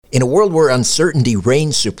In a world where uncertainty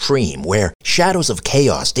reigns supreme, where shadows of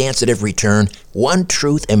chaos dance at every turn, one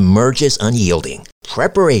truth emerges unyielding.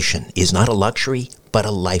 Preparation is not a luxury, but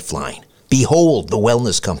a lifeline. Behold the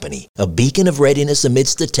Wellness Company, a beacon of readiness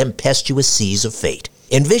amidst the tempestuous seas of fate.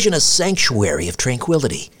 Envision a sanctuary of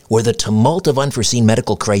tranquility, where the tumult of unforeseen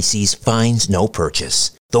medical crises finds no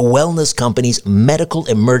purchase. The Wellness Company's Medical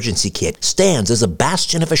Emergency Kit stands as a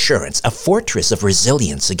bastion of assurance, a fortress of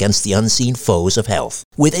resilience against the unseen foes of health.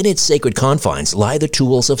 Within its sacred confines lie the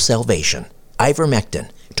tools of salvation.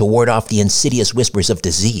 Ivermectin, to ward off the insidious whispers of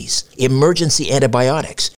disease. Emergency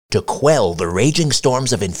antibiotics, to quell the raging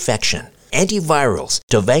storms of infection. Antivirals,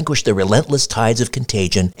 to vanquish the relentless tides of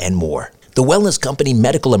contagion, and more. The Wellness Company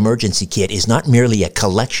Medical Emergency Kit is not merely a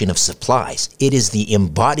collection of supplies. It is the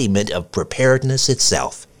embodiment of preparedness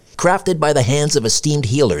itself. Crafted by the hands of esteemed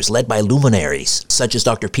healers led by luminaries such as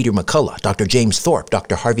Dr. Peter McCullough, Dr. James Thorpe,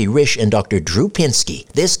 Dr. Harvey Risch, and Dr. Drew Pinsky,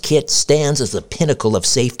 this kit stands as the pinnacle of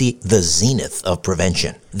safety, the zenith of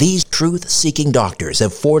prevention. These truth-seeking doctors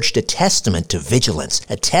have forged a testament to vigilance,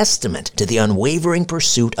 a testament to the unwavering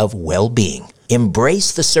pursuit of well-being.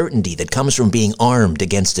 Embrace the certainty that comes from being armed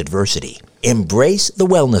against adversity. Embrace the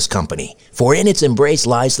Wellness Company, for in its embrace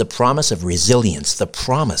lies the promise of resilience, the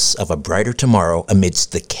promise of a brighter tomorrow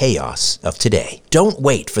amidst the chaos of today. Don't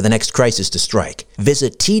wait for the next crisis to strike.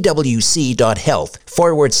 Visit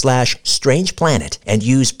twc.health/Strange Planet and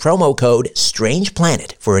use promo code Strange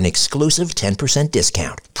Planet for an exclusive 10%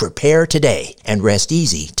 discount. Prepare today and rest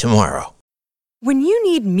easy tomorrow. When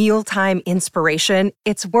you need mealtime inspiration,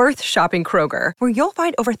 it's worth shopping Kroger, where you'll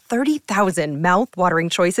find over 30,000 mouth-watering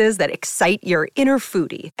choices that excite your inner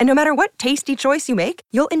foodie. And no matter what tasty choice you make,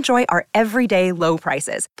 you'll enjoy our everyday low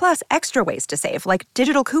prices, plus extra ways to save, like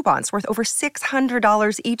digital coupons worth over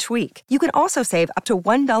 $600 each week. You can also save up to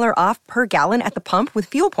 $1 off per gallon at the pump with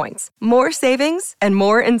fuel points. More savings and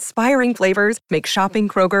more inspiring flavors make shopping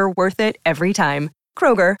Kroger worth it every time.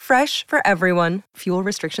 Kroger, fresh for everyone. Fuel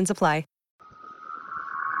restrictions apply.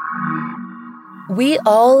 We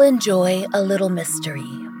all enjoy a little mystery.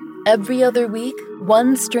 Every other week,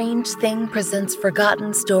 One Strange Thing presents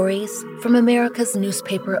forgotten stories from America's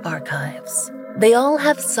newspaper archives. They all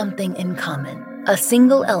have something in common, a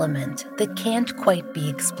single element that can't quite be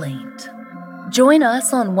explained. Join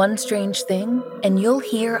us on One Strange Thing, and you'll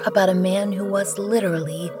hear about a man who was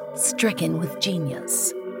literally stricken with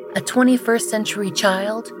genius. A 21st century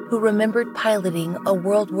child who remembered piloting a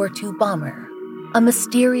World War II bomber. A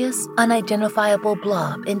mysterious, unidentifiable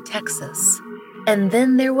blob in Texas. And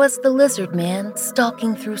then there was the lizard man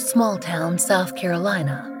stalking through small-town South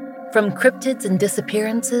Carolina. From cryptids and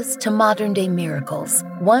disappearances to modern-day miracles,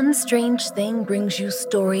 One Strange Thing brings you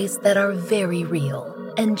stories that are very real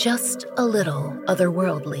and just a little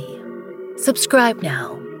otherworldly. Subscribe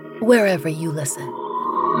now, wherever you listen.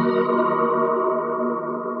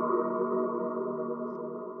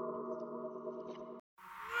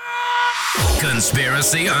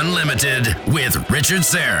 Conspiracy Unlimited with Richard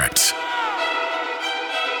Syrett.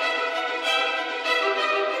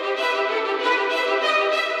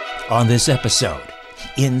 On this episode,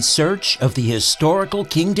 In Search of the Historical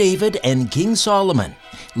King David and King Solomon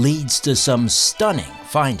leads to some stunning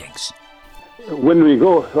findings. When we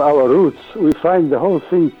go to our roots, we find the whole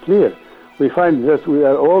thing clear. We find that we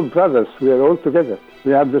are all brothers, we are all together.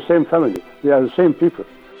 We have the same family, we are the same people.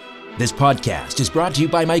 This podcast is brought to you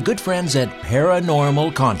by my good friends at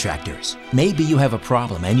Paranormal Contractors. Maybe you have a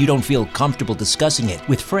problem and you don't feel comfortable discussing it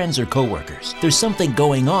with friends or coworkers. There's something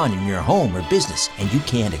going on in your home or business and you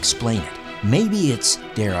can't explain it. Maybe it's,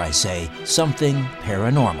 dare I say, something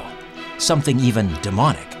paranormal, something even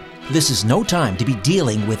demonic. This is no time to be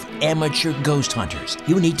dealing with amateur ghost hunters.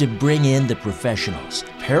 You need to bring in the professionals.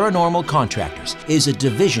 Paranormal Contractors is a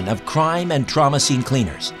division of crime and trauma scene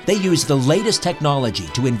cleaners. They use the latest technology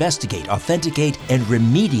to investigate, authenticate, and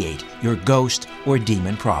remediate your ghost or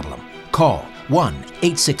demon problem. Call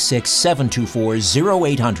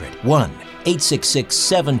 1-866-724-0800,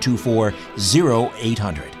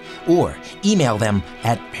 1-866-724-0800, or email them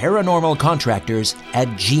at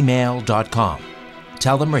paranormalcontractors@gmail.com.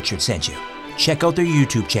 Tell them Richard sent you. Check out their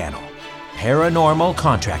YouTube channel, Paranormal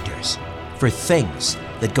Contractors, for things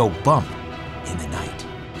that go bump in the night.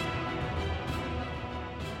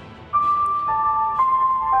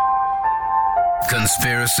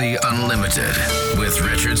 Conspiracy Unlimited with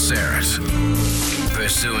Richard Syrett.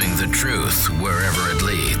 Pursuing the truth wherever it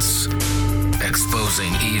leads.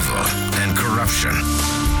 Exposing evil and corruption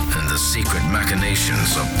and the secret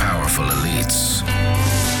machinations of powerful elites.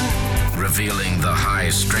 Revealing the high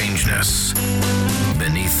strangeness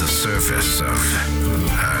beneath the surface of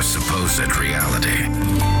our supposed reality.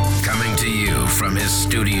 Coming to you from his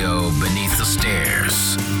studio beneath the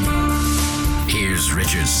stairs, here's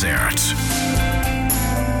Richard Syrett.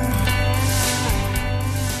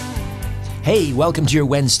 Hey, welcome to your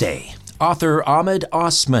Wednesday. Author Ahmed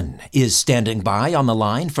Osman is standing by on the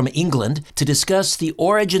line from England to discuss the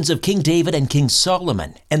origins of King David and King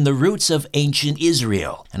Solomon and the roots of ancient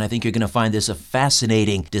Israel. And I think you're going to find this a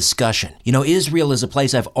fascinating discussion. You know, Israel is a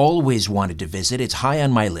place I've always wanted to visit. It's high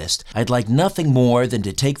on my list. I'd like nothing more than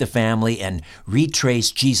to take the family and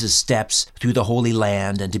retrace Jesus' steps through the Holy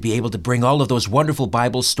Land and to be able to bring all of those wonderful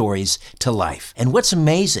Bible stories to life. And what's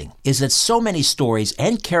amazing is that so many stories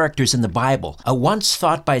and characters in the Bible, once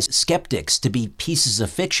thought by skeptics to be pieces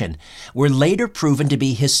of fiction, were later proven to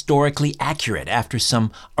be historically accurate after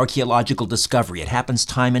some archaeological discovery. It happens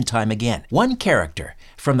time and time again. One character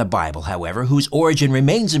from the Bible, however, whose origin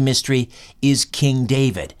remains a mystery, is King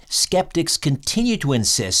David. Skeptics continue to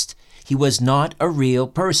insist he was not a real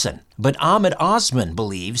person. But Ahmed Osman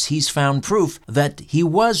believes he's found proof that he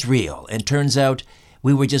was real, and turns out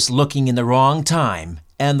we were just looking in the wrong time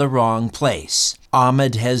and the wrong place.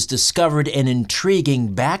 Ahmed has discovered an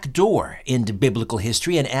intriguing back door into biblical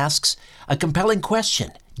history and asks a compelling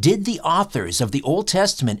question. Did the authors of the Old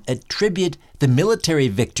Testament attribute the military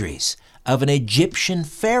victories of an Egyptian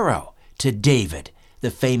pharaoh to David,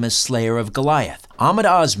 the famous slayer of Goliath? Ahmed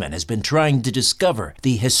Osman has been trying to discover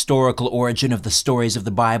the historical origin of the stories of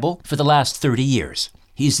the Bible for the last 30 years.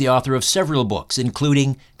 He's the author of several books,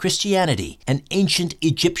 including Christianity, an Ancient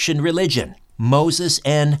Egyptian Religion, Moses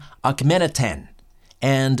and Akhenaten,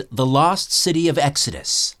 and The Lost City of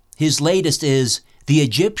Exodus. His latest is The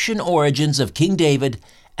Egyptian Origins of King David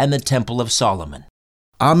and the Temple of Solomon.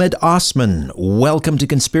 Ahmed Osman, welcome to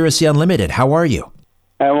Conspiracy Unlimited. How are you?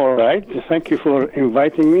 I'm all right. Thank you for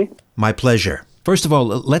inviting me. My pleasure. First of all,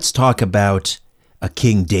 let's talk about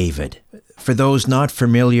King David. For those not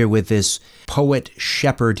familiar with this poet,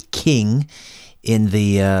 shepherd, king in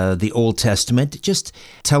the Old Testament, just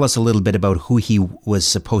tell us a little bit about who he was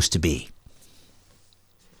supposed to be.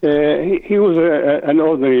 He was an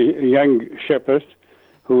ordinary young shepherd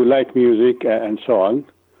who liked music and so on.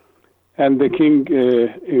 And the king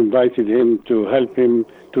invited him to help him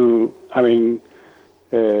to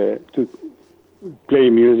play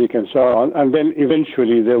music and so on. And then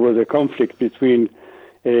eventually there was a conflict between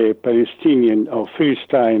Palestinian or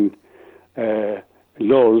Philistine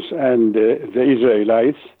laws and the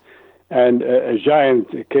Israelites. And a giant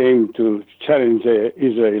came to challenge the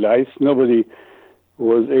Israelites. Nobody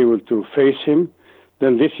was able to face him.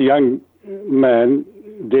 Then this young man,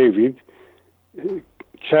 David,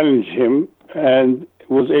 challenged him and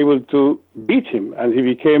was able to beat him. And he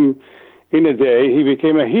became, in a day, he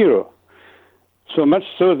became a hero. So much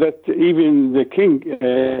so that even the king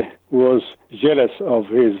was jealous of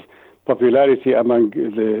his popularity among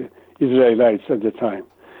the Israelites at the time.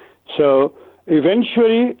 So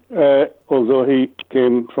eventually, although he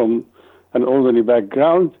came from an ordinary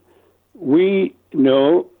background, we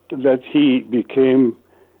know that he became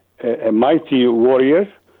a mighty warrior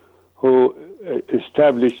who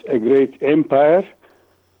established a great empire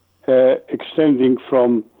extending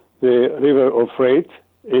from the river Euphrates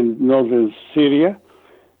in northern Syria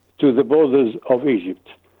to the borders of Egypt,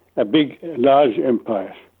 a big, large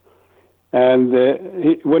empire. And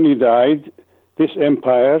when he died, this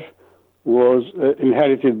empire was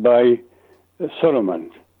inherited by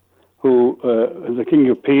Solomon, who the king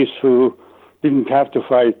of peace, who didn't have to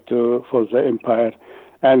fight for the empire,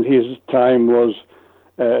 and his time was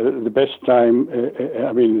the best time.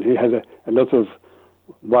 He had a lot of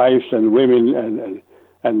wives and women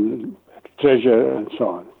and treasure and so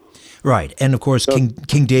on. Right, and of course, so,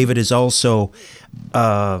 King David is also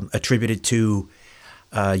attributed to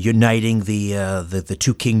uniting the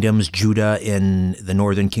two kingdoms, Judah and the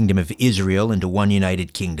northern kingdom of Israel, into one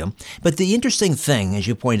united kingdom. But the interesting thing, as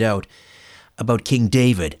you point out, about King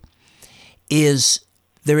David is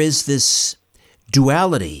there is this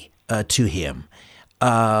duality to him,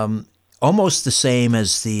 almost the same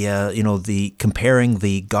as the comparing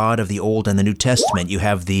the God of the Old and the New Testament. You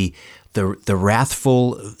have the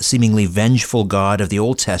wrathful, seemingly vengeful God of the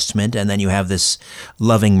Old Testament, and then you have this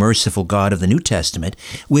loving, merciful God of the New Testament.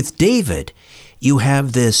 With David, you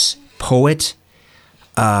have this poet,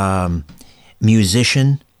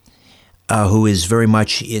 musician, who is very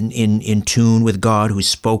much in tune with God, who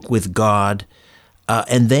spoke with God.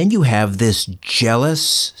 And then you have this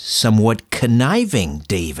jealous, somewhat conniving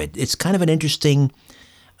David. It's kind of an interesting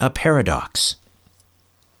paradox.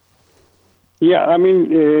 Yeah,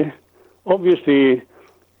 obviously,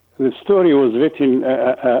 the story was written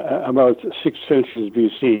about 6th century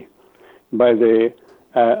BC by the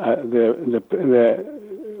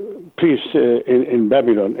priests in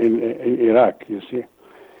Babylon, in Iraq, you see.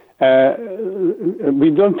 We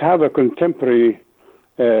don't have a contemporary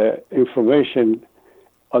information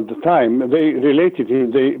at the time. They related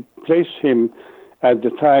him, they placed him at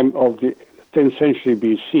the time of the 10th century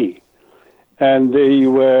BC. And they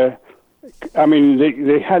were,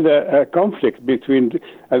 they had a conflict between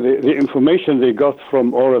the information they got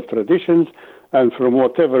from oral traditions and from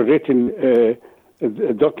whatever written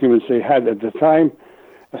documents they had at the time.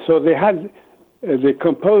 So they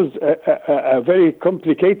composed a very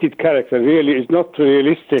complicated character. Really, it's not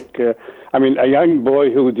realistic. A young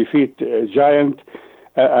boy who defeated a giant,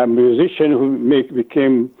 a musician who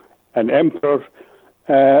became an emperor,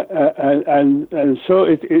 and so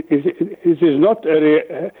it is not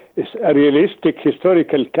it's a realistic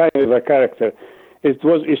historical kind of a character. It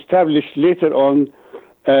was established later on,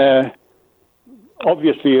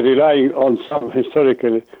 obviously relying on some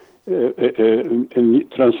historical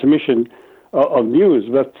transmission of news,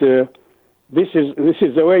 but this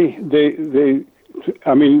is the way they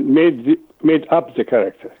made up the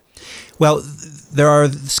character. Well, there are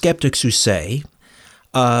skeptics who say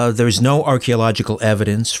there's no archaeological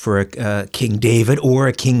evidence for a King David or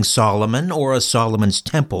a King Solomon or a Solomon's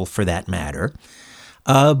temple, for that matter.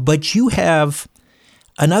 But you have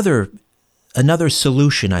another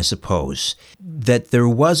solution, I suppose, that there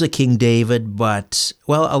was a King David, but,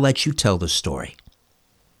 well, I'll let you tell the story.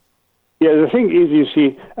 Yeah, the thing is, you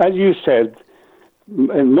see, as you said,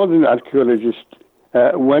 modern archaeologists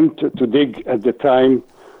went to dig at the time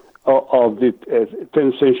of the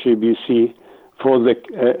 10th century BC for the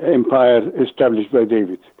empire established by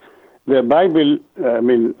David. The Bible,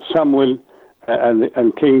 Samuel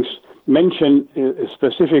and Kings mention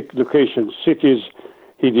specific locations, cities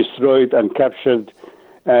he destroyed and captured,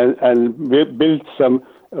 and built some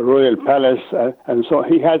royal palace, and so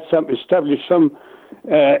he had established some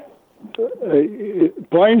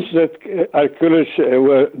points that archaeologists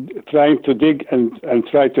were trying to dig and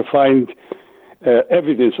try to find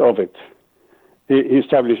evidence of it. He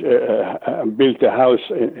established, built a house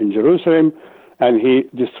in Jerusalem, and he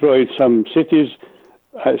destroyed some cities,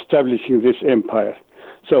 establishing this empire.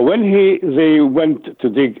 So when they went to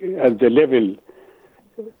dig at the level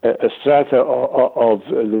strata of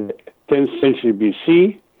the 10th century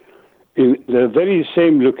BC, in the very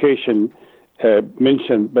same location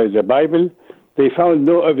mentioned by the Bible, they found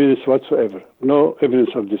no evidence whatsoever, no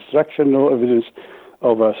evidence of destruction, no evidence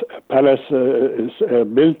of a palace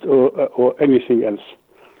built or anything else.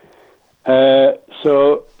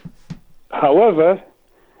 However,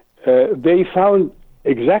 they found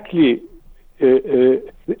exactly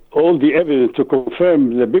all the evidence to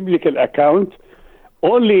confirm the biblical account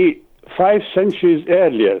only 5 centuries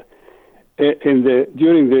earlier,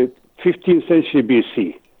 during the 15th century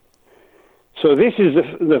BC. So this is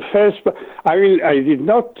the first. I did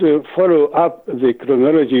not follow up the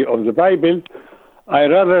chronology of the Bible. I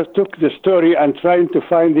rather took the story and tried to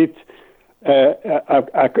find it.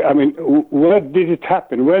 Where did it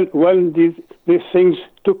happen? When did these things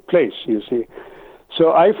took place? You see.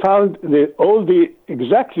 So I found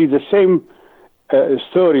exactly the same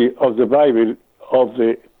story of the Bible of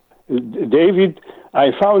David.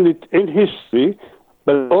 I found it in history,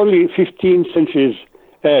 but only 15 centuries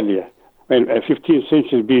earlier, 15th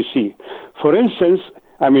century BC. For instance,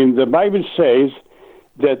 the Bible says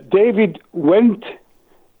that David went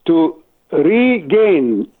to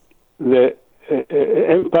regain the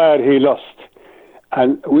empire he lost.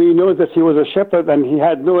 And we know that he was a shepherd and he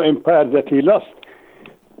had no empire that he lost.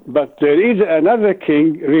 But there is another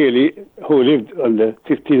king, really, who lived on the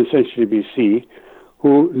 15th century BC,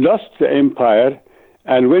 who lost the empire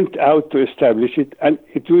and went out to establish it. And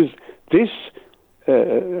it was this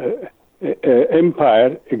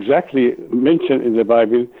empire, exactly mentioned in the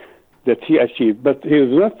Bible, that he achieved. But he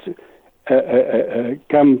was not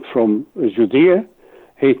come from Judea.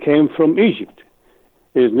 He came from Egypt.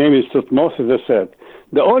 His name is Thutmose III.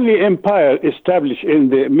 The only empire established in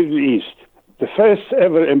the Middle East, the first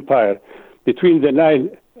ever empire between the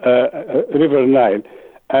River Nile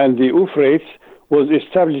and the Euphrates, was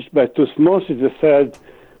established by Thutmose III,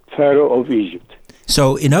 Pharaoh of Egypt.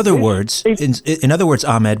 So, in other words,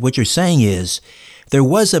 Ahmed, what you're saying is there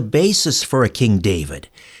was a basis for a King David,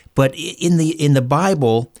 but in the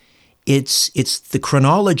Bible, it's the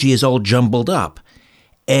chronology is all jumbled up,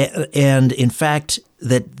 and in fact,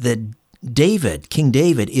 that King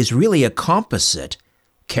David is really a composite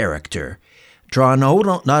character, drawn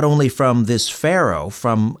not only from this Pharaoh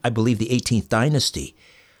from, I believe, the 18th dynasty,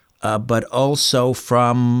 but also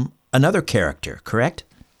from another character, correct?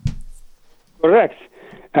 Correct.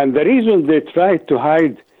 And the reason they tried to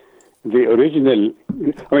hide the original.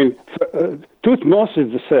 I mean, Thutmose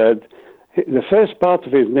III. The first part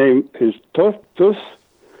of his name is Thoth.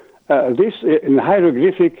 This in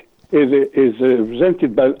hieroglyphic is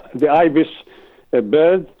represented by the ibis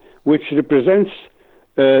bird, which represents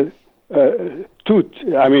Tut.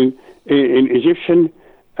 I mean, in Egyptian,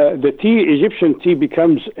 the T, Egyptian T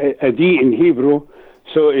becomes a D in Hebrew.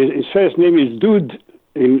 So his first name is Dud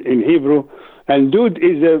in Hebrew, and Dud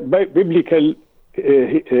is a biblical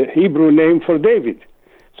Hebrew name for David.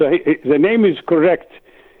 So the name is correct.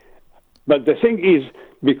 But the thing is,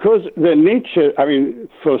 because the nature, I mean,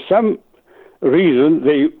 for some reason,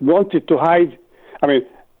 they wanted to hide. I mean,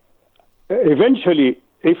 eventually,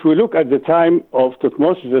 if we look at the time of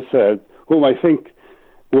Thutmose III, whom I think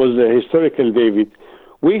was the historical David,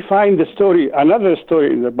 we find another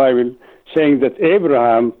story in the Bible, saying that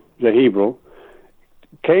Abraham, the Hebrew,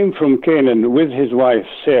 came from Canaan with his wife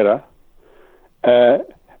Sarah. Because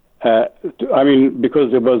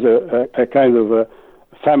there was a kind of a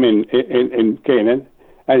famine in Canaan,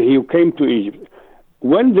 and he came to Egypt.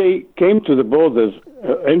 When they came to the borders,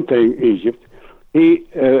 entering Egypt,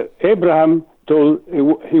 Abraham told,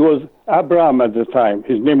 he was Abram at the time.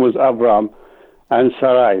 His name was Abram, and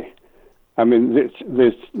Sarai. I mean,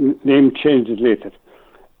 this name changed later.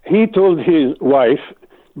 He told his wife,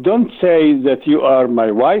 "Don't say that you are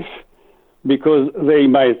my wife, because they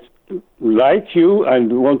might like you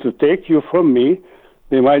and want to take you from me.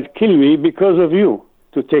 They might kill me because of you,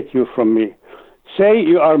 to take you from me. Say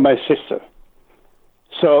you are my sister."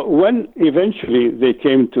 So when eventually they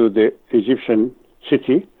came to the Egyptian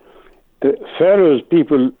city, Pharaoh's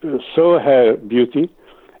people saw her beauty,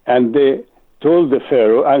 and they told the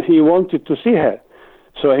Pharaoh, and he wanted to see her.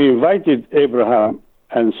 So he invited Abraham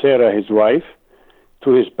and Sarah, his wife,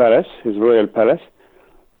 to his palace, his royal palace,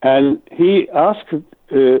 and he asked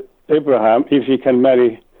Abraham if he can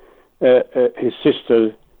marry his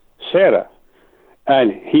sister Sarah.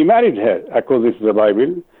 And he married her, according to the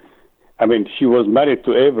Bible. I mean, she was married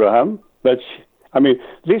to Abraham, but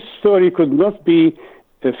this story could not be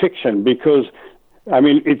a fiction, because,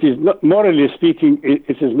 it is not, morally speaking,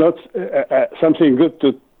 it is not something good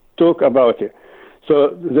to talk about it. So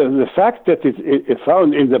the fact that it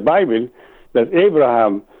found in the Bible that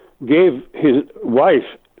Abraham gave his wife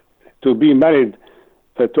to be married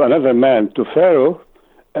to another man, to Pharaoh,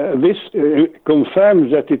 this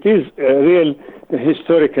confirms that it is a real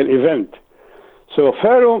historical event. So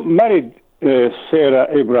Pharaoh married Sarah,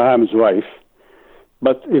 Abraham's wife,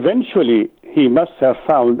 but eventually he must have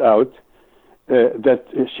found out that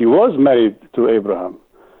she was married to Abraham.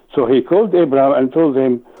 So he called Abraham and told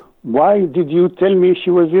him, "Why did you tell me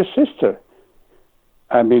she was your sister?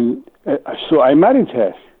 So I married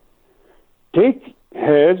her. Take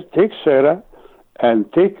Sarah,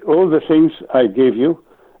 and take all the things I gave you,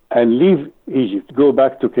 and leave Egypt. Go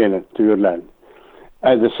back to Canaan, to your land."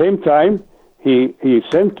 At the same time, he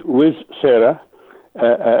sent with Sarah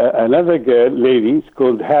another lady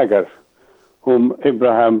called Hagar, whom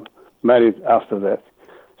Abraham married after that.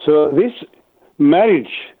 So this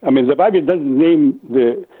marriage, the Bible doesn't name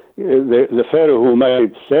the Pharaoh who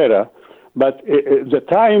married Sarah, but the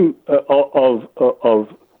time of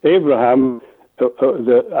Abraham,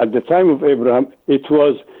 at the time of Abraham, it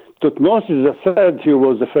was Thutmose III who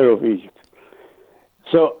was the Pharaoh of Egypt.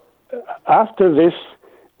 So after this,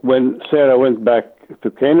 when Sarah went back to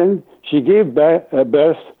Canaan, she gave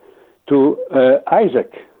birth to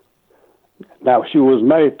Isaac. Now she was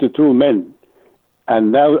married to two men,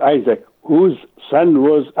 and now Isaac, whose son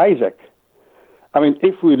was Isaac.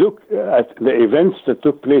 If we look at the events that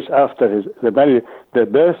took place after the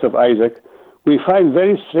birth of Isaac, we find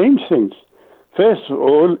very strange things. First of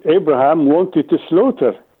all, Abraham wanted to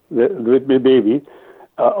slaughter the baby,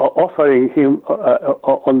 offering him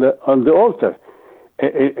on the altar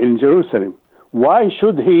in Jerusalem. Why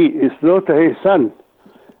should he slaughter his son?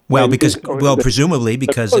 Well, presumably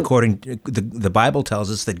because according to the Bible tells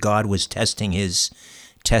us that God was testing his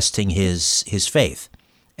faith,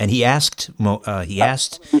 and he asked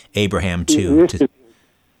Abraham to.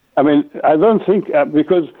 I don't think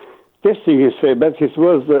because testing his faith, but it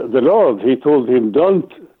was the Lord. He told him,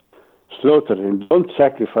 "Don't slaughter him, don't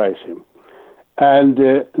sacrifice him."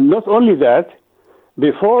 And not only that,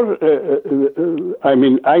 before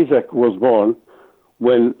Isaac was born,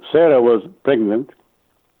 when Sarah was pregnant,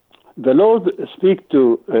 the Lord spoke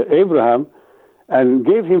to Abraham and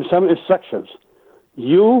gave him some instructions.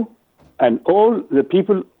 You and all the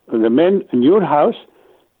people, the men in your house,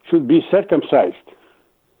 should be circumcised.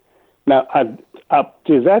 Now, up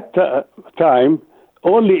to that time,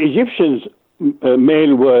 only Egyptians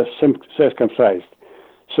male were circumcised.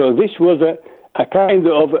 So this was a kind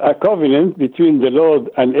of a covenant between the Lord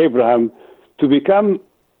and Abraham to become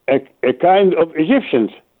a kind of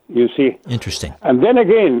Egyptians, you see. Interesting. And then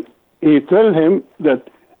again, he told him that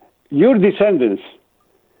your descendants,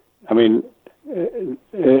 will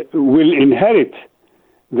inherit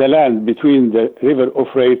the land between the river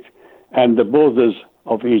Euphrates and the borders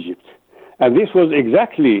of Egypt. And this was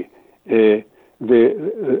exactly the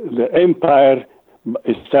empire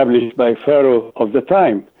established by Pharaoh of the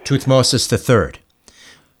time. Thutmose III.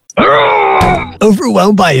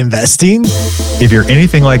 Overwhelmed by investing? If you're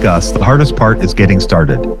anything like us, the hardest part is getting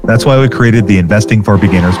started. That's why we created the Investing for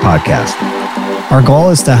Beginners podcast. Our goal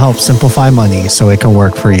is to help simplify money so it can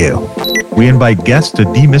work for you. We invite guests to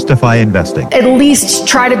demystify investing. At least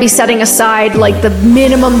try to be setting aside like the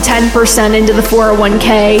minimum 10% into the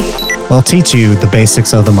 401k. We'll teach you the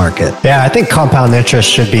basics of the market. Yeah, I think compound interest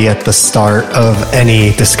should be at the start of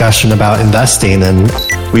any discussion about investing. And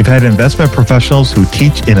we've had investment professionals who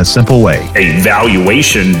teach in a simple way. A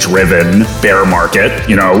valuation-driven bear market,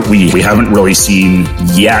 we haven't really seen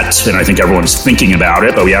yet, and I think everyone's thinking about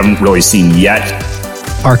it, but we haven't really seen yet.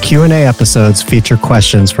 Our Q&A episodes feature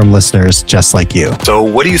questions from listeners just like you. So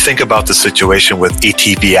what do you think about the situation with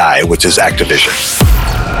ETBI, which is Activision?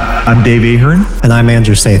 I'm Dave Ahern. And I'm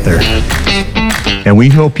Andrew Sather. And we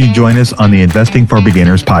hope you join us on the Investing for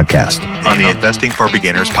Beginners podcast.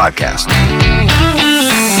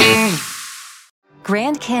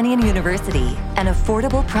 Grand Canyon University, an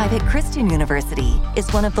affordable private Christian university,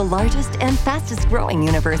 is one of the largest and fastest growing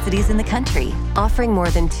universities in the country, offering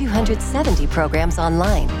more than 270 programs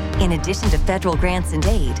online. In addition to federal grants and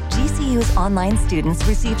aid, GCU's online students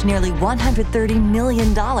received nearly $130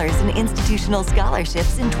 million in institutional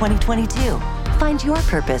scholarships in 2022. Find your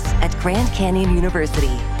purpose at Grand Canyon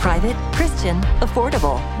University. Private, Christian,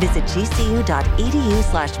 affordable. Visit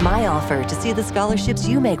gcu.edu/myoffer to see the scholarships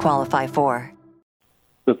you may qualify for.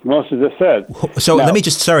 Thutmose III. So let me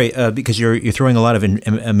just, because you're throwing a lot of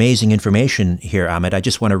amazing information here, Ahmed. I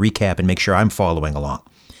just want to recap and make sure I'm following along.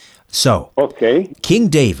 So, okay. King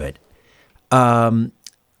David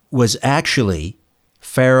was actually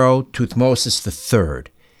Pharaoh Thutmose III,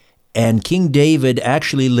 and King David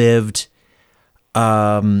actually lived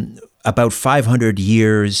about 500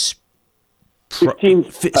 years. 15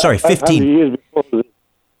 years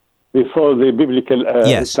before the biblical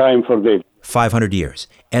time for David. 500 years.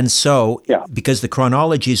 And so, because the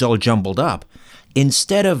chronology is all jumbled up,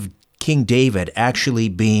 instead of King David actually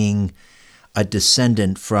being a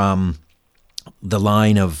descendant from the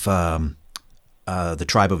line of the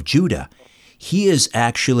tribe of Judah, he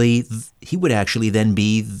would actually then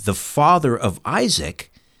be the father of Isaac,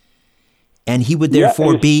 and he would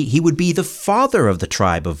therefore be the father of the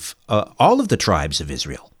tribe of all of the tribes of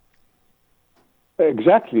Israel.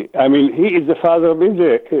 Exactly. He is the father of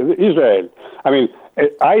Israel.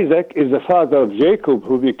 Isaac is the father of Jacob,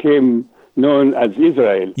 who became known as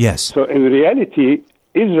Israel. Yes. So in reality,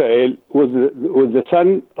 Israel was the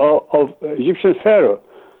son of Egyptian Pharaoh.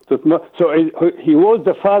 So he was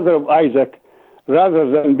the father of Isaac rather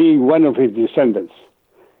than being one of his descendants,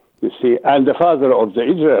 you see, and the father of the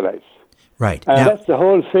Israelites. Right. And that's the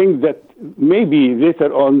whole thing that maybe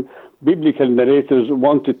later on biblical narrators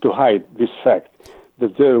wanted to hide, this fact,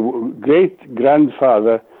 that their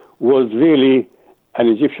great-grandfather was really an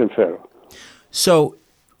Egyptian pharaoh. So,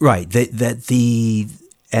 right, that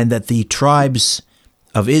the tribes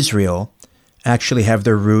of Israel actually have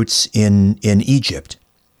their roots in Egypt.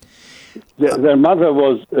 Their mother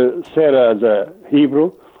was Sarah the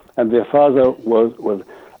Hebrew, and their father was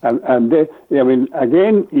and they,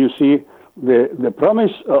 again, you see, the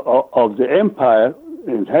promise of the empire,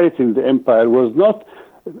 inheriting the empire, was not.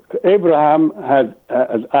 Abraham had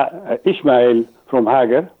Ishmael from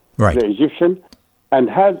Hagar, right, the Egyptian, and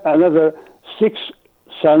had another 6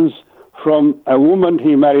 sons from a woman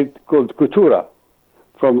he married called Keturah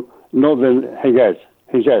from northern Hijaz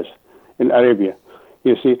in Arabia.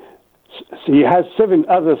 You see, he has 7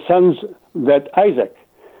 other sons that Isaac.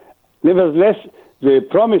 Nevertheless, the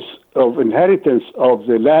promise of inheritance of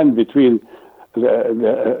the land between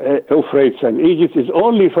the Euphrates and Egypt is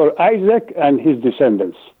only for Isaac and his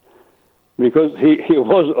descendants, because he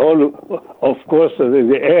was of course,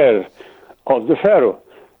 the heir of the Pharaoh.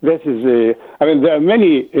 That is, there are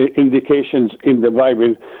many indications in the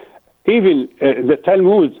Bible. Even the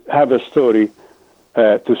Talmud have a story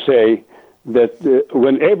to say that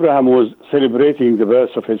when Abraham was celebrating the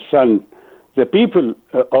birth of his son, the people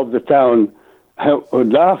of the town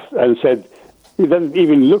laughed and said, "He doesn't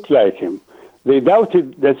even look like him." They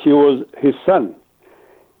doubted that he was his son,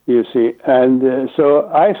 you see. And so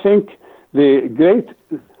I think the great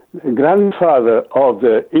grandfather of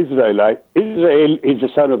the Israelite. Israel is the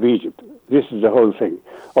son of Egypt. This is the whole thing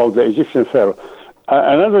of the Egyptian Pharaoh.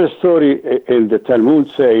 Another story in the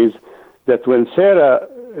Talmud says that when Sarah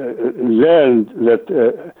learned that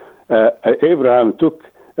Abraham took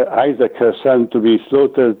Isaac, her son, to be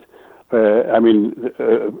slaughtered,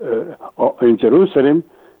 in Jerusalem,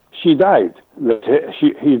 she died.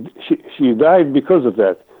 She died because of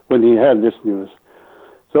that when he heard this news.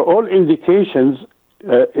 So all indications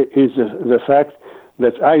is the fact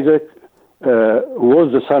that Isaac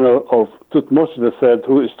was the son of Thutmose III,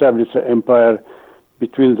 who established the empire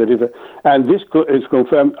between the river. And this is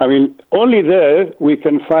confirmed. Only there we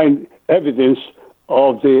can find evidence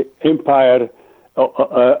of the empire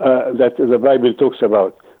that the Bible talks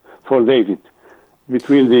about for David,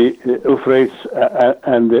 between the Euphrates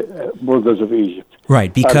and the borders of Egypt.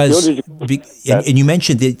 Right, because and you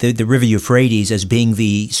mentioned the river Euphrates as being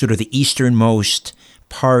the sort of the easternmost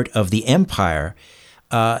part of the empire,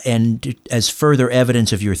 and as further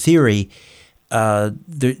evidence of your theory,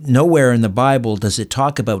 nowhere in the Bible does it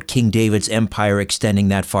talk about King David's empire extending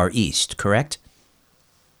that far east, correct?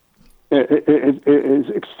 It is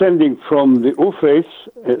extending from the Euphrates,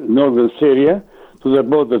 northern Syria, to the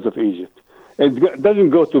borders of Egypt. It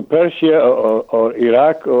doesn't go to Persia or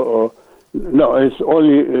Iraq or no. It's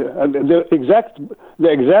only the exact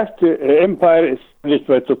empire is established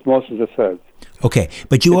by Thutmose III. Okay,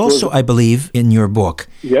 but you also, I believe, in your book,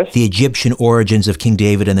 yes, The Egyptian Origins of King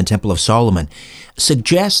David and the Temple of Solomon,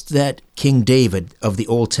 suggest that King David of the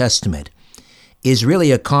Old Testament is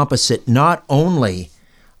really a composite not only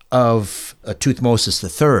of Thutmose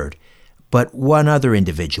III, but one other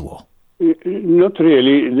individual. Not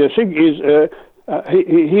really. The thing is,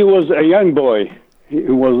 he was a young boy. He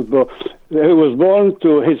was born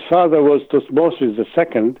to, his father was Thutmose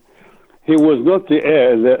II. He was not the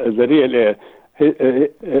heir, the real heir.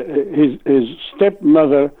 His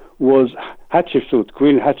stepmother was Hatshepsut,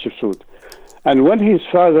 Queen Hatshepsut. And when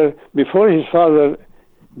before his father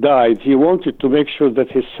died, he wanted to make sure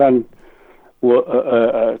that his son,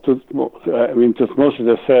 Thutmose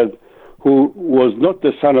III, who was not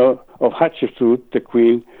the son of Hatshepsut, the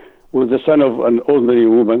queen, was the son of an ordinary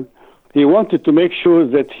woman. He wanted to make sure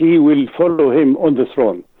that he will follow him on the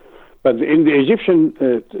throne. But in the Egyptian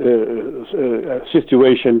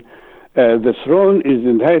situation, the throne is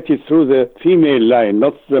inherited through the female line,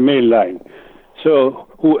 not the male line. So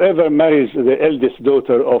whoever marries the eldest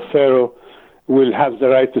daughter of Pharaoh will have the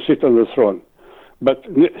right to sit on the throne. But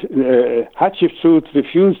Hatshepsut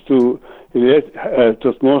refused to let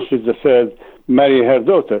Thutmose III marry her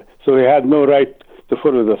daughter, so he had no right to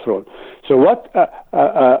follow the throne. So what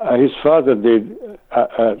his father did,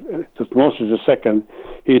 Thutmose II,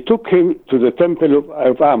 he took him to the temple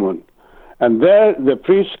of Amun, and there the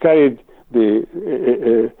priests carried the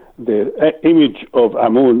image of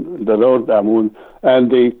Amun, the Lord Amun,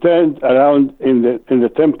 and they turned around in the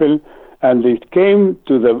temple, and they came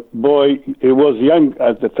to the boy. He was young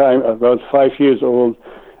at the time, about 5 years old,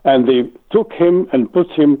 and they took him and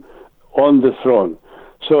put him on the throne.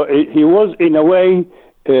 So he was in a way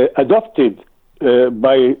adopted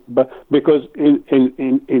because in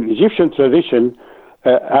Egyptian tradition,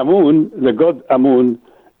 Amun, the god Amun,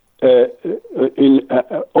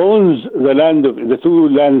 owns the two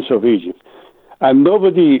lands of Egypt, and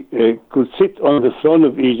nobody could sit on the throne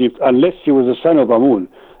of Egypt unless he was the son of Amun,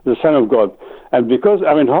 the son of God. And because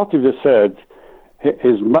Amenhotep III,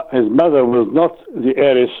 his mother was not the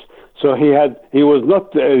heiress, so he was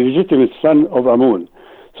not the legitimate son of Amun.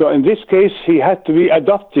 So in this case, he had to be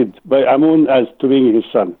adopted by Amun as to being his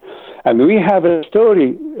son. And we have a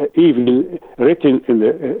story even written in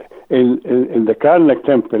the Karnak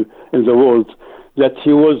temple in the walls that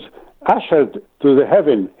he was ushered to the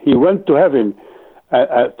heaven. He went to heaven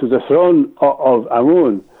to the throne of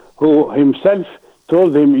Amun, who himself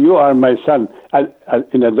told him, "You are my son,"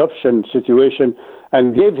 in adoption situation,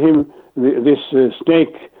 and gave him this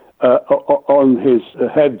snake on his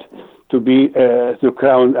head to be to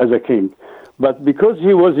crown as a king. But because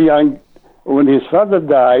he was young, when his father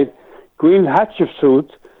died, Queen Hatshepsut,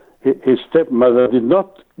 his stepmother, did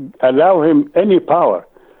not allow him any power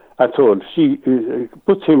at all. She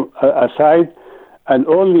put him aside, and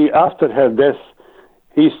only after her death,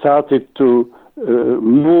 he started to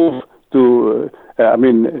move to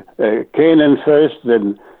Canaan first,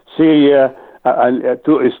 then Syria, and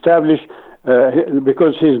to establish,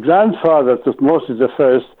 because his grandfather, Thutmose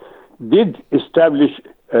I, did establish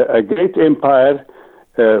a great empire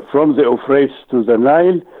from the Euphrates to the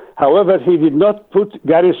Nile. However, he did not put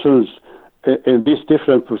garrisons in these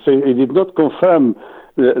different places. He did not confirm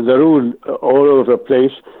the rule all over the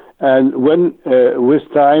place. And when, with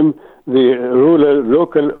time, the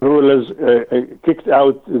local rulers kicked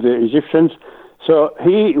out the Egyptians, so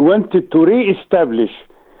he wanted to re-establish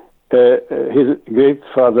his great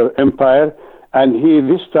father empire, and he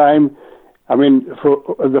this time, I mean, for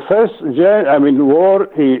the first war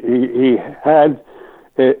he had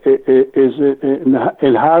is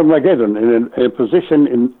in Har Magedon, in a position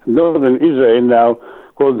in northern Israel now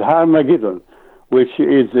called Har Magedon, which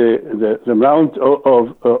is the Mount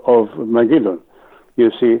of Magedon,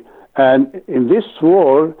 you see. And in this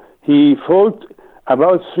war, he fought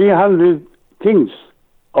about 300 kings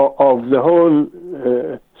of the whole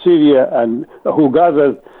Syria, and who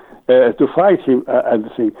gathered to fight him at the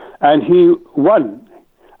thing, and he won.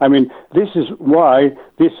 I mean, this is why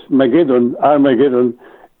this Armageddon,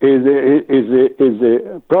 is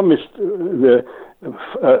promised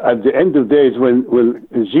at the end of days when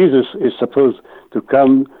Jesus is supposed to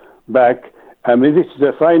come back. I mean, this is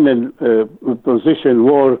the final position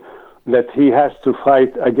war that he has to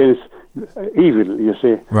fight against evil, you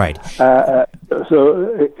see. Right. So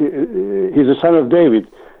he's the son of David,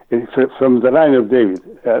 from the line of David,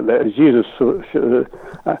 Jesus.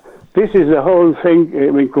 This is the whole thing. I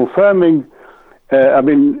mean, confirming. I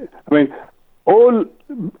mean, all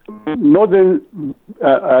modern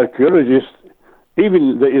archaeologists,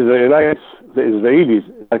 even the Israeli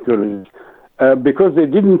archaeologists, because they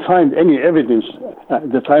didn't find any evidence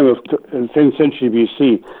at the time of 10th century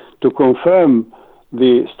BC to confirm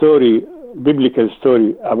the story, biblical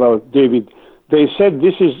story about David. They said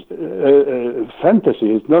this is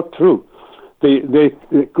fantasy. It's not true. They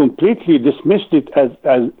completely dismissed it as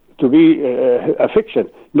to be a fiction,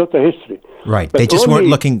 not a history. Right. But they just weren't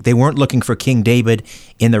looking. They weren't looking for King David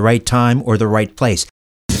in the right time or the right place.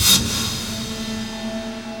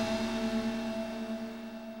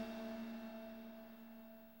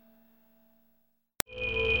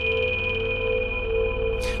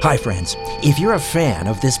 Hi, friends. If you're a fan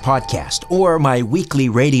of this podcast, or my weekly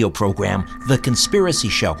radio program, The Conspiracy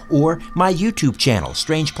Show, or my YouTube channel,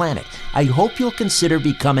 Strange Planet, I hope you'll consider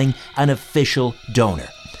becoming an official donor.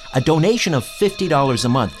 A donation of $50 a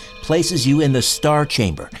month places you in the Star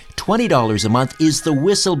Chamber. $20 a month is the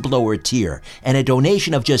Whistleblower tier, and a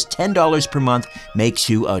donation of just $10 per month makes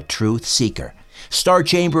you a truth seeker. Star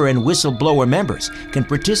Chamber and Whistleblower members can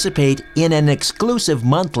participate in an exclusive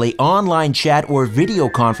monthly online chat or video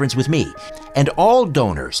conference with me, and all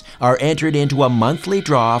donors are entered into a monthly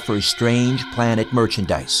draw for Strange Planet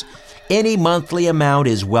merchandise. Any monthly amount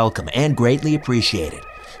is welcome and greatly appreciated.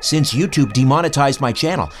 Since YouTube demonetized my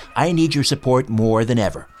channel, I need your support more than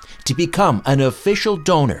ever. To become an official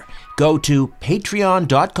donor, go to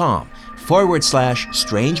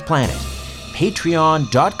patreon.com/Strange Planet.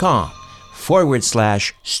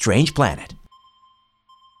 Patreon.com/Strange Planet.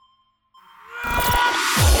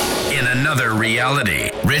 In another reality,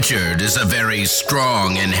 Richard is a very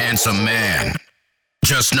strong and handsome man.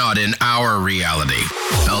 Just not in our reality.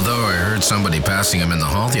 Although I heard somebody passing him in the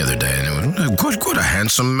hall the other day, and it was, what a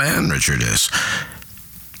handsome man Richard is.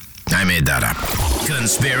 I made that up.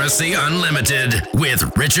 Conspiracy Unlimited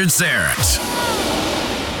with Richard Syrett.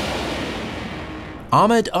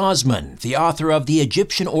 Ahmed Osman, the author of The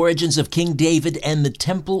Egyptian Origins of King David and the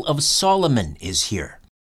Temple of Solomon, is here.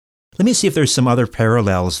 Let me see if there's some other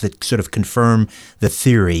parallels that sort of confirm the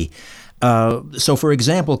theory. So, for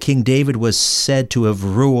example, King David was said to have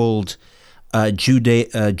ruled Judea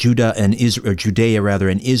and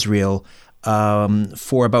Israel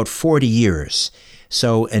for about 40 years.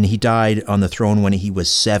 So, and he died on the throne when he was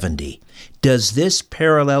 70. Does this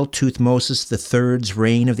parallel Thutmose III's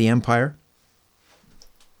reign of the empire?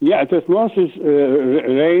 Yeah, Thutmose's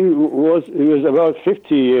reign was about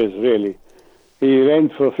 50 years, really. He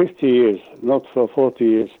reigned for 50 years, not for 40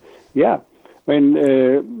 years. Yeah,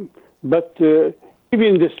 but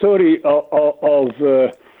even the story of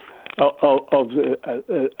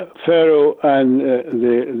Pharaoh and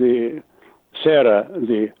the Sarah,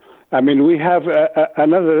 we have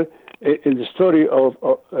another in the story of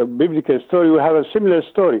biblical story. We have a similar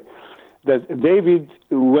story that David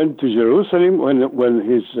went to Jerusalem when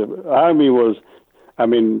his army was,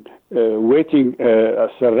 waiting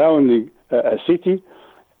surrounding a city,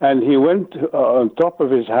 and he went on top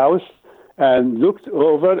of his house and looked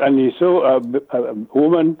over, and he saw a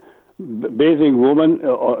woman, bathing woman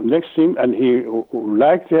next to him, and he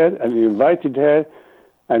liked her, and he invited her,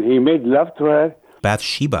 and he made love to her.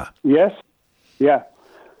 Bathsheba. Yes, yeah.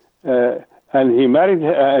 And he married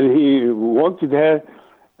her, and he wanted her,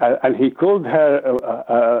 and he called her,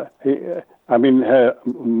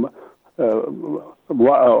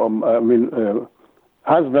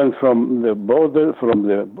 husband from the border, from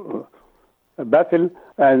the battle,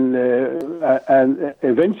 and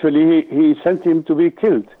eventually he sent him to be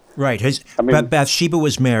killed. Right. Bathsheba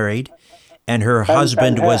was married, and her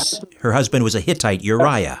husband was a Hittite,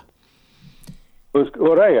 Uriah. Was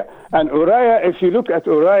Uriah, and Uriah. If you look at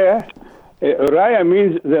Uriah, Uriah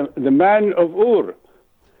means the man of Ur,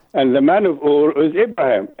 and the man of Ur is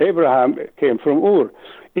Abraham. Abraham came from Ur.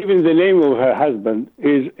 Even the name of her husband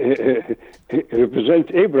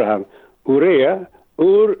represents Abraham. Uriah.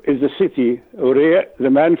 Ur is the city. Uriah, the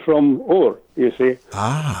man from Ur. You see.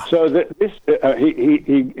 So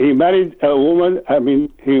he married a woman. I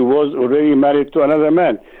mean, he was already married to another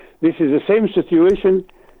man. This is the same situation,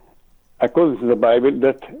 according to the Bible,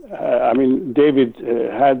 that David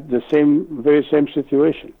had the very same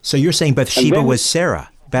situation. So you're saying Bathsheba was Sarah.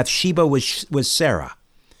 Bathsheba was Sarah.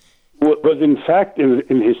 Was in fact,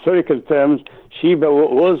 in historical terms, Sheba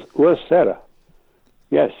was Sarah.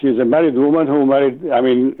 Yes, she's a married woman who married.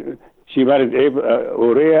 She married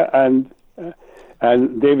Uriah and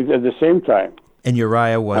David at the same time. And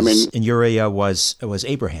Uriah was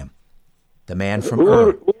Abraham, the man from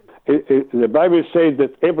Ur. The Bible says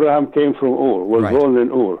that Abraham came from Ur, was born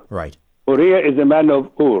in Ur. Right. Uriah is the man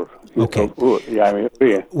of Ur. Okay. Of Ur.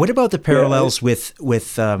 Uriah. What about the parallels with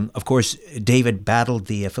of course, David battled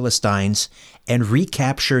the Philistines and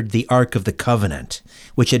recaptured the Ark of the Covenant,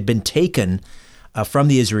 which had been taken from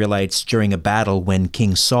the Israelites during a battle when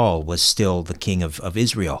King Saul was still the king of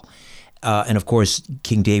Israel. And of course,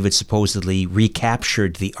 King David supposedly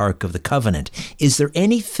recaptured the Ark of the Covenant. Is there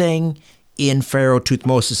anything in Pharaoh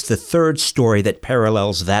Thutmose III story that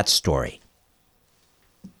parallels that story?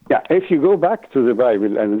 Yeah, if you go back to the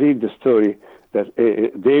Bible and read the story that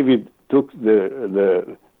David took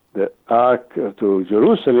the Ark to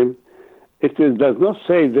Jerusalem, it does not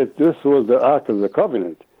say that this was the Ark of the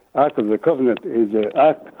Covenant. Ark of the Covenant is the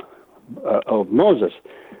Ark of Moses.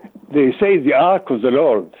 They say the Ark of the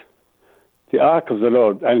Lord. The Ark of the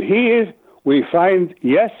Lord. And here we find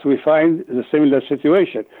the similar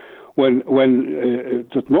situation. When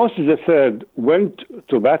Thutmose III went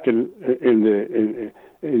to battle in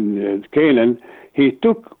Canaan, he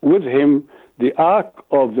took with him the Ark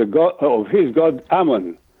of his god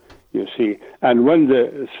Ammon, you see. And when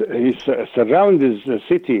he surrounded the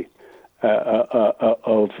city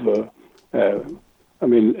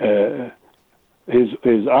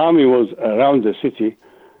his army was around the city.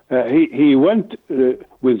 He went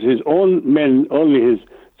with his own men,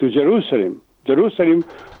 to Jerusalem. Jerusalem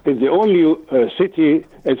is the only city.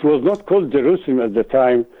 It was not called Jerusalem at the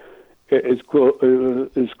time. It's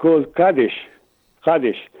called Kadesh.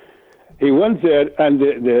 He went there, and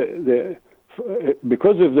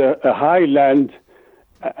because of the high land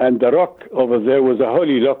and the rock over there was a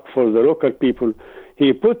holy rock for the local people,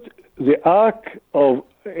 he put the ark of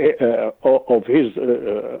his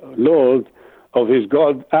Lord, of his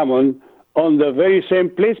god Ammon, on the very same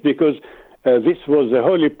place, because this was the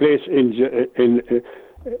holy place in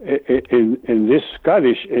this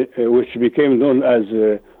Kadesh, which became known as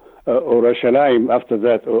Urushalayim after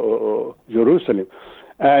that, or Jerusalem.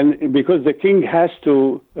 And because the king has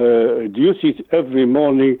to do it every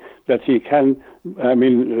morning, that he can,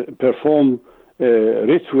 perform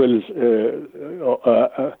rituals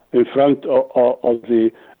in front of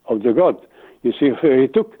the god. You see,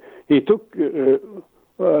 he took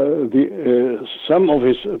some of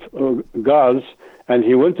his guards, and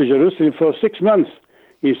he went to Jerusalem for 6 months.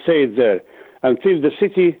 He stayed there until the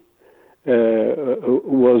city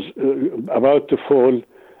was about to fall,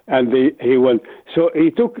 and he went. So he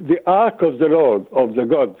took the Ark of the Lord, of the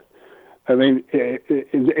God. In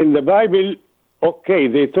the Bible, okay,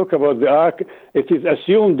 they talk about the Ark. It is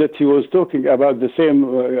assumed that he was talking about the same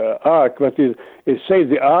Ark, but it says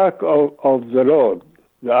the Ark of the Lord,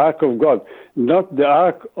 the Ark of God, not the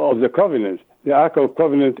Ark of the Covenant. The Ark of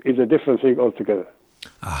Covenant is a different thing altogether.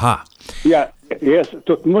 Aha. Yeah, yes,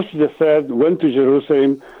 Thutmose III went to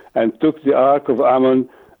Jerusalem and took the Ark of Ammon,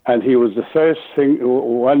 and he was the first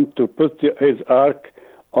one to put his Ark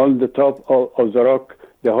on the top of the rock,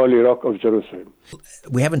 the holy rock of Jerusalem.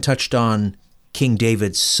 We haven't touched on King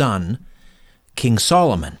David's son, King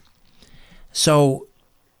Solomon. So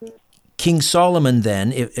King Solomon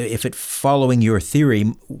then, if it following your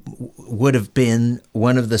theory, would have been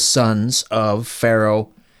one of the sons of Pharaoh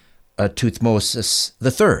Thutmose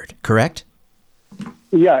III, correct?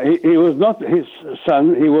 Yeah, he was not his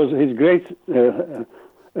son, he was his great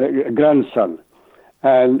grandson.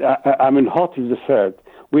 And Amenhotep III.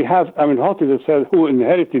 We have Amenhotep III, who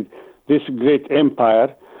inherited this great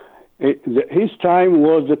empire. His time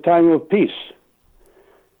was the time of peace.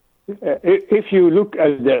 If you look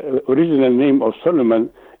at the original name of Solomon,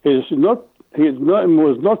 his name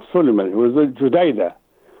was not Solomon, it was Judaidah.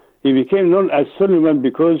 He became known as Solomon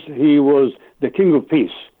because he was the king of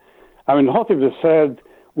peace. Amenhotep III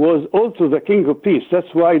was also the king of peace.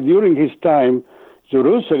 That's why during his time,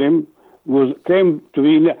 Jerusalem came to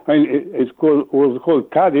be, was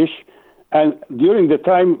called Kadesh, and during the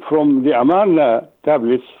time from the Amarna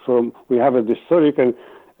tablets, we have a historical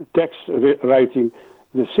text writing,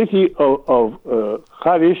 the city of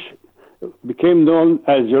Kadesh became known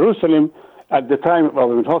as Jerusalem at the time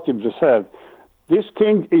of Amenhotep III. This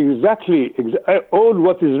king all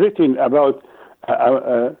what is written about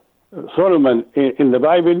Solomon in the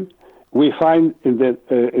Bible, we find in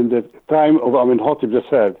the time of Amenhotep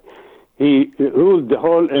III. He ruled the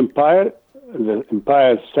whole empire, the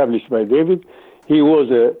empire established by David. He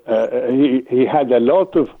had a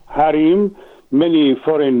lot of harem, he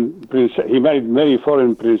married many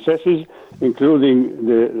foreign princesses, including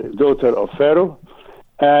the daughter of Pharaoh.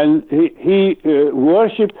 And he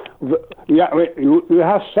worshipped. You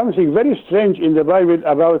have something very strange in the Bible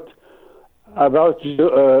about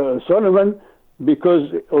Solomon,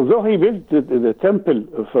 because although he built the temple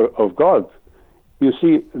of God, you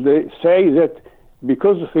see, they say that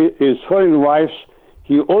because of his foreign wives,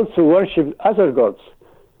 he also worshipped other gods.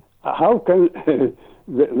 How can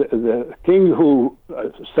the king who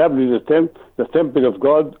established the temple of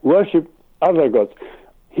God worship other gods?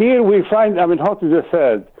 Here we find Amenhotep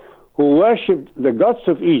III, who worshipped the gods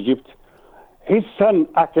of Egypt. His son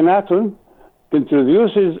Akhenaten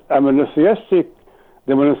introduces the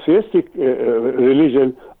monotheistic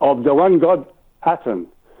religion of the one god Aten.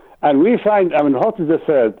 And we find Amenhotep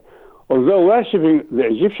III, although worshipping the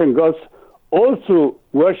Egyptian gods, also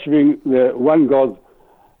worshipping the one god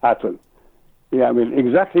Aten.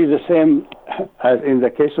 Exactly the same as in the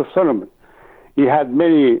case of Solomon. He had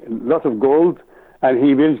lot of gold, and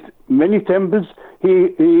he built many temples.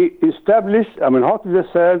 He established, Amenhotep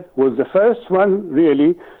III was the first one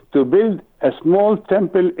really to build a small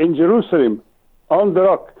temple in Jerusalem on the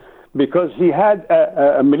rock, because he had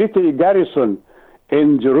a military garrison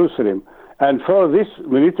in Jerusalem. And for this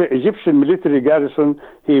Egyptian military garrison,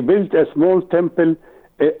 he built a small temple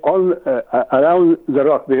around the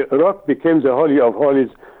rock. The rock became the Holy of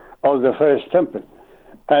Holies of the first temple.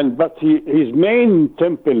 But his main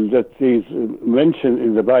temple that is mentioned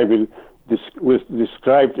in the Bible, was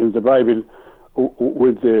described in the Bible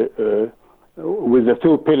with the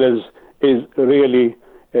two pillars, is really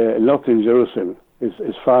not in Jerusalem.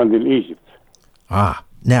 It's found in Egypt.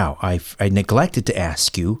 Now, I neglected to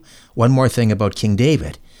ask you one more thing about King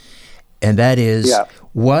David, and that is,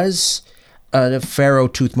 was Pharaoh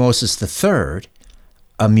Thutmose III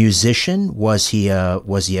a musician? Was he a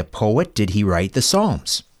poet? Did he write the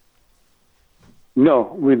Psalms?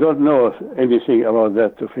 No, we don't know anything about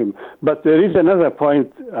that of him. But there is another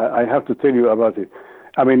point I have to tell you about it.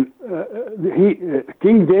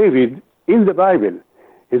 King David in the Bible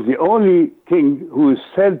is the only king who is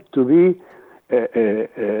said to be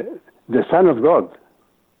the Son of God.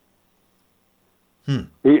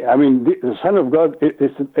 The Son of God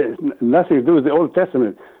is nothing to do with the Old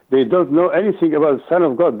Testament. They don't know anything about the Son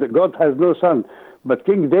of God. God has no son. But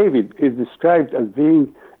King David is described as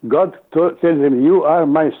being, God tells him, "You are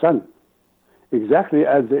my son," exactly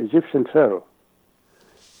as the Egyptian Pharaoh.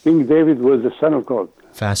 King David was the son of God.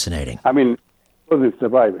 Fascinating. It's the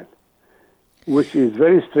Bible, which is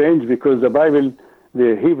very strange because the Bible,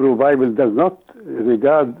 the Hebrew Bible, does not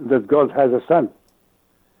regard that God has a son.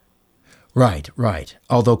 Right.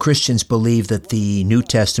 Although Christians believe that the New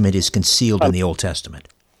Testament is concealed in the Old Testament.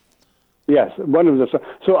 Yes, one of the.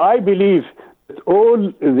 So I believe that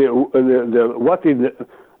all the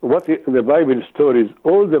Bible stories,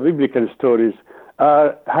 all the biblical stories,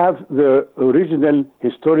 have the original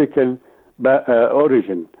historical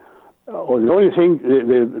origin. The only thing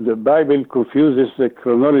the Bible confuses the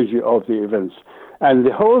chronology of the events, and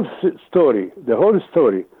the whole story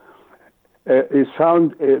is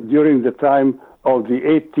found during the time of the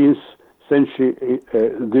 18th century,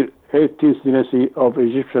 the 18th dynasty of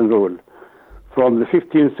Egyptian rule, from the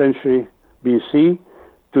 15th century BC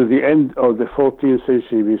to the end of the 14th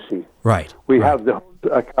century BC. Right. We have the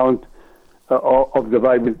whole account of the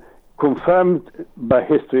Bible confirmed by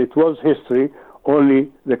history. It was history, only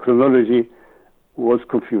the chronology was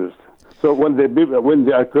confused. So when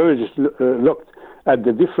the archaeologists looked at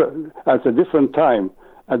a different time,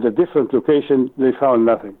 at a different location, they found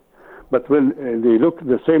nothing. But when they looked at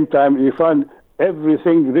the same time, you find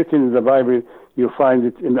everything written in the Bible, you find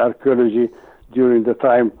it in archaeology during the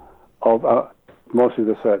time of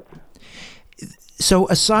Moses III. So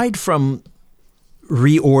aside from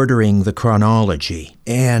reordering the chronology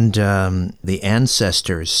and the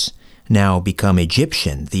ancestors now become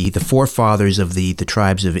Egyptian. The forefathers of the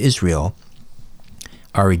tribes of Israel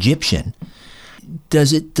are Egyptian.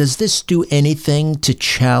 Does this do anything to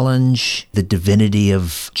challenge the divinity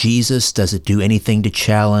of Jesus? Does it do anything to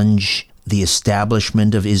challenge the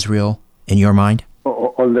establishment of Israel in your mind?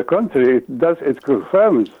 On the contrary, it does. It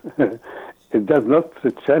confirms. It does not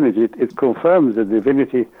challenge it. It confirms the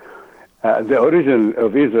divinity, the origin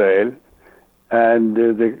of Israel, and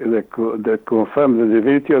confirms the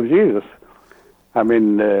divinity of Jesus. I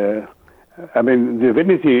mean,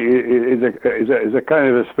 divinity is a kind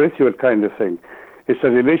of a spiritual kind of thing. It's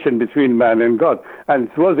a relation between man and God, and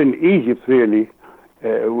it was in Egypt really.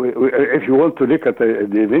 If you want to look at the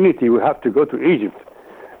divinity, we have to go to Egypt,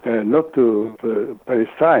 not to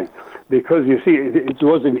Palestine, because you see, it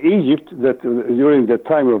was in Egypt that during the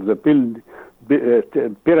time of the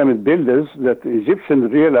pyramid builders, that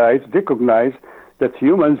Egyptians recognized that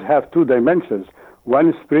humans have two dimensions: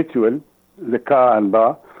 one spiritual, the Ka and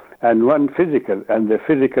Ba, and one physical, and the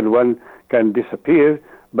physical one can disappear,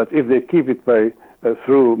 but if they keep it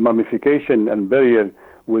through mummification and burial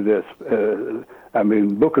with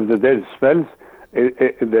Book of the Dead spells,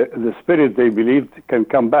 the spirit they believed can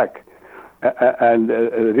come back, and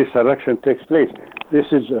resurrection takes place. This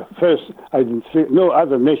is first. I didn't see no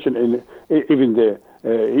other nation, even the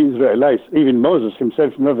Israelites, even Moses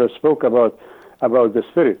himself never spoke about the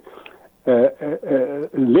spirit.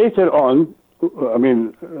 Later on,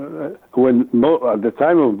 when at the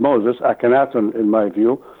time of Moses, Akhenaten, in my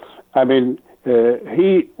view,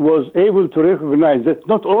 he was able to recognize that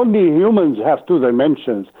not only humans have two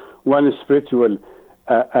dimensions, one is spiritual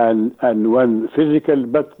and one physical,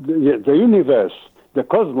 but the universe, the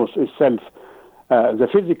cosmos itself, the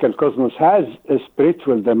physical cosmos has a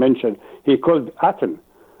spiritual dimension. He called Aten.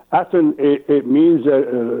 Aten, it means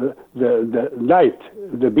the light,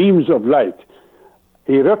 the beams of light.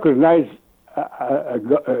 He recognized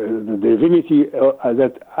the divinity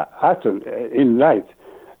that Aten in light.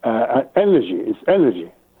 Energy is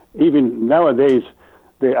energy. Even nowadays,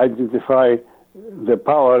 they identify the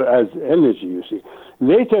power as energy, you see.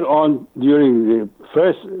 Later on, during the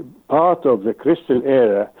first part of the Christian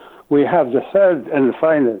era, we have the third and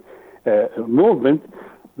final movement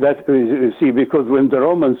that, you see, because when the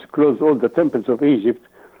Romans closed all the temples of Egypt,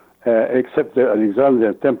 except the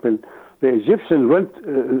Alexandrian temple, the Egyptians went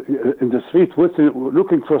in the street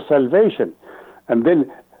looking for salvation. And then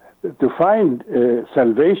to find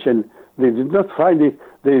salvation, they did not find it.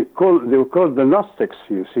 They were called the Gnostics,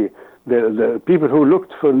 you see, the people who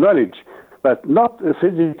looked for knowledge, but not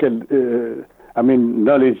physical,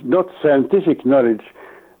 knowledge, not scientific knowledge,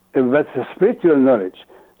 but spiritual knowledge.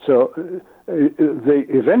 So they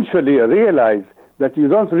eventually realized that you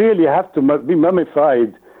don't really have to be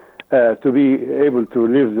mummified to be able to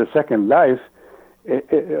live the second life. They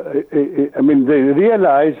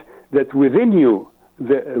realize that within you,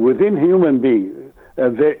 within human being,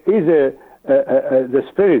 there is the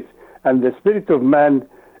spirit, and the spirit of man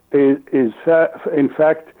is in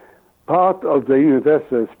fact part of the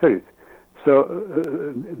universal spirit. So,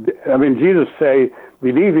 Jesus say,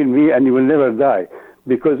 "Believe in me, and you will never die,"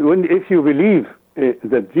 because if you believe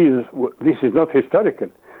that Jesus, this is not historical.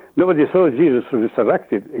 Nobody saw Jesus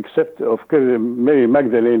resurrected except of Mary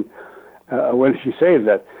Magdalene when she said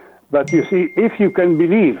that. But you see, if you can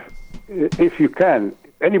believe, if you can,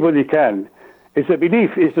 anybody can. It's a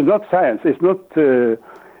belief. It's not science. It's not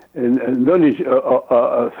knowledge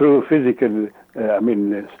through physical,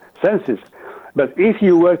 senses. But if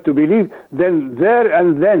you were to believe, then there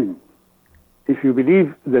and then, if you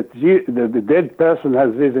believe that the dead person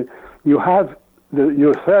has risen, you have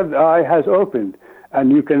your third eye has opened,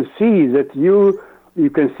 and you can see that you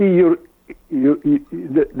can see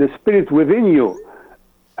the spirit within you,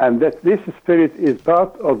 and that this spirit is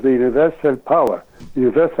part of the universal power,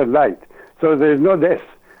 universal light. So there is no death.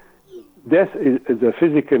 Death is the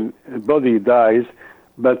physical body dies,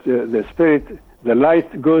 but the spirit, the light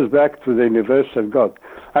goes back to the universal God.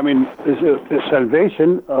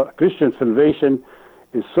 Salvation, Christian salvation,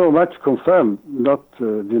 is so much confirmed, not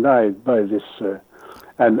denied by this.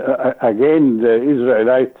 Again, the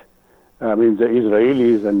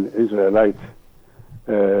Israelis and Israelite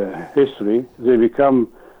history, they become.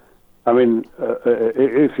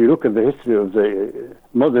 If you look at the history of the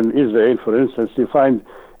modern Israel, for instance, you find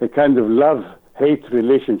a kind of love-hate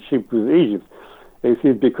relationship with Egypt. You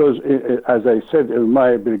see, because, as I said in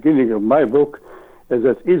my beginning of my book, is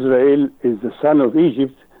that Israel is the son of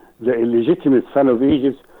Egypt, the illegitimate son of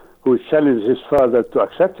Egypt, who challenged his father to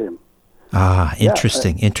accept him. Ah,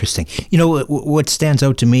 interesting, interesting. You know, what stands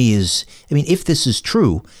out to me is, if this is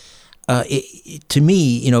true, to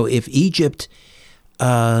me, if Egypt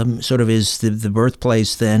sort of is the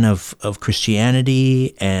birthplace then of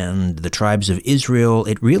Christianity and the tribes of Israel.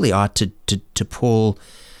 It really ought to pull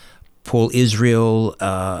Israel,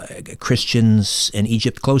 Christians, and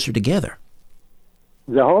Egypt closer together.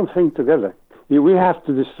 The whole thing together. We have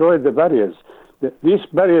to destroy the barriers. These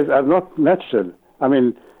barriers are not natural. I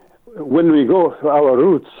mean, when we go to our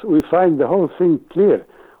roots, we find the whole thing clear.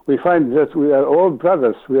 We find that we are all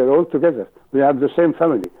brothers. We are all together. We have the same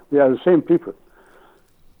family. We are the same people.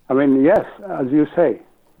 I mean, yes, as you say.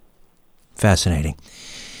 Fascinating.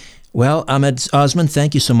 Well, Ahmed Osman,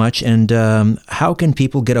 thank you so much. And how can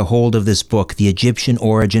people get a hold of this book, The Egyptian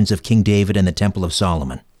Origins of King David and the Temple of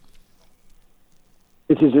Solomon?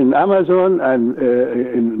 It is in Amazon and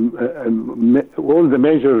in all the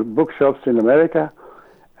major bookshops in America.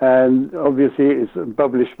 And obviously it's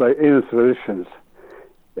published by Inner Traditions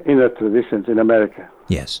in America.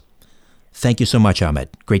 Yes. Thank you so much, Ahmed.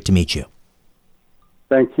 Great to meet you.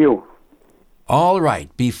 Thank you. All right,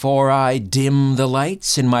 before I dim the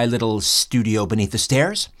lights in my little studio beneath the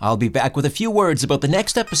stairs, I'll be back with a few words about the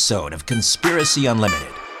next episode of Conspiracy Unlimited.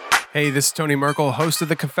 Hey, this is Tony Merkel, host of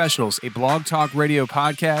The Confessionals, a blog talk radio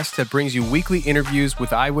podcast that brings you weekly interviews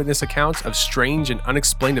with eyewitness accounts of strange and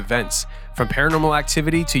unexplained events. From paranormal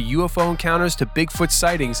activity to UFO encounters to Bigfoot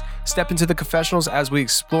sightings, step into The Confessionals as we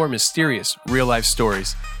explore mysterious, real-life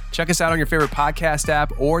stories. Check us out on your favorite podcast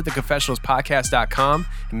app or theconfessionalspodcast.com.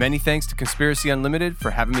 And many thanks to Conspiracy Unlimited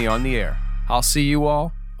for having me on the air. I'll see you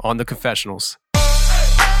all on The Confessionals.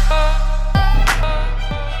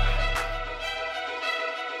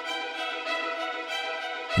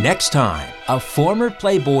 Next time, a former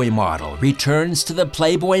Playboy model returns to the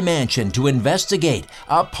Playboy Mansion to investigate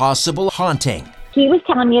a possible haunting. He was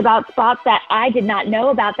telling me about spots that I did not know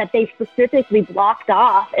about that they specifically blocked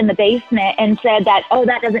off in the basement and said that, oh,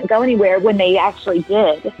 that doesn't go anywhere, when they actually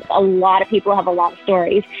did. A lot of people have a lot of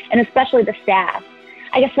stories, and especially the staff.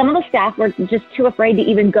 I guess some of the staff were just too afraid to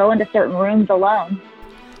even go into certain rooms alone.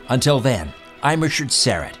 Until then, I'm Richard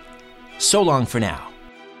Serrett. So long for now.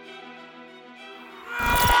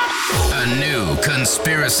 A new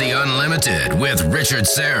Conspiracy Unlimited with Richard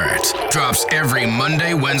Serrett drops every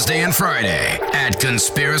Monday, Wednesday, and Friday at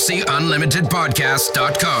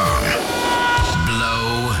conspiracyunlimitedpodcast.com.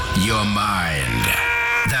 Blow your mind.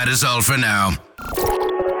 That is all for now.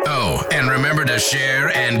 Oh, and remember to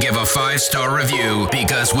share and give a 5-star review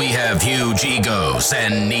because we have huge egos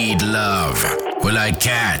and need love. We're like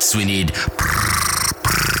cats. We need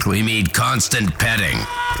constant petting.